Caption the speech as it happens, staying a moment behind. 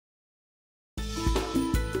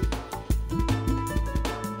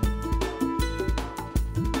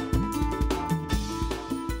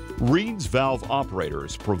Reed's valve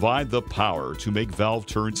operators provide the power to make valve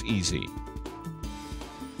turns easy.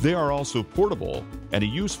 They are also portable and a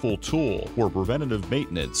useful tool for preventative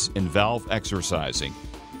maintenance and valve exercising.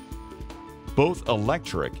 Both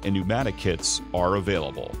electric and pneumatic kits are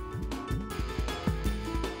available.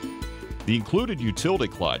 The included utility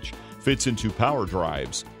clutch fits into power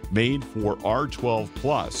drives made for R12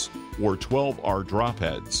 Plus or 12R drop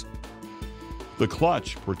heads. The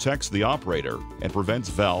clutch protects the operator and prevents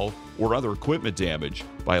valve or other equipment damage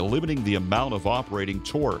by limiting the amount of operating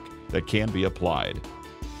torque that can be applied.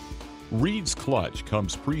 Reed's clutch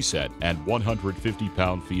comes preset at 150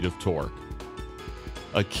 pound-feet of torque.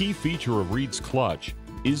 A key feature of Reed's clutch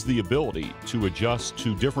is the ability to adjust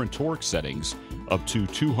to different torque settings up to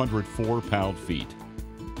 204 pound-feet.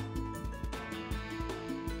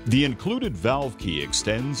 The included valve key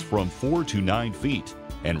extends from 4 to 9 feet,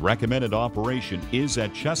 and recommended operation is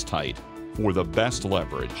at chest height for the best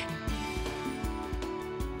leverage.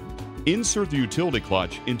 Insert the utility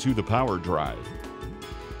clutch into the power drive.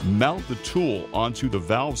 Mount the tool onto the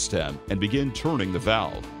valve stem and begin turning the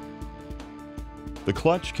valve. The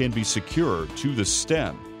clutch can be secured to the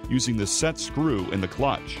stem using the set screw in the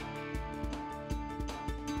clutch.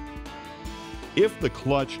 If the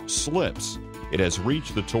clutch slips, it has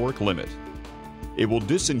reached the torque limit. It will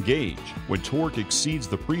disengage when torque exceeds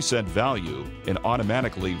the preset value and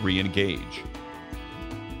automatically re-engage.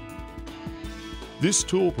 This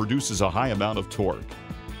tool produces a high amount of torque.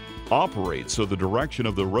 Operate so the direction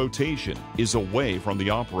of the rotation is away from the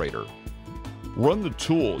operator. Run the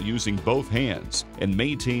tool using both hands and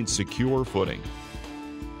maintain secure footing.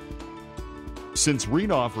 Since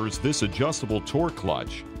Reed offers this adjustable torque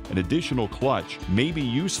clutch, an additional clutch may be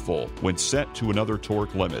useful when set to another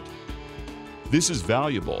torque limit. This is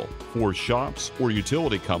valuable for shops or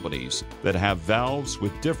utility companies that have valves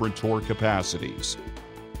with different torque capacities.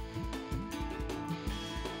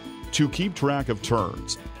 To keep track of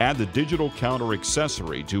turns, add the digital counter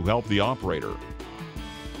accessory to help the operator.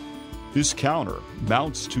 This counter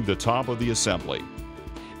mounts to the top of the assembly.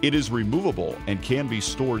 It is removable and can be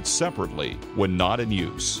stored separately when not in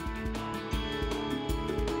use.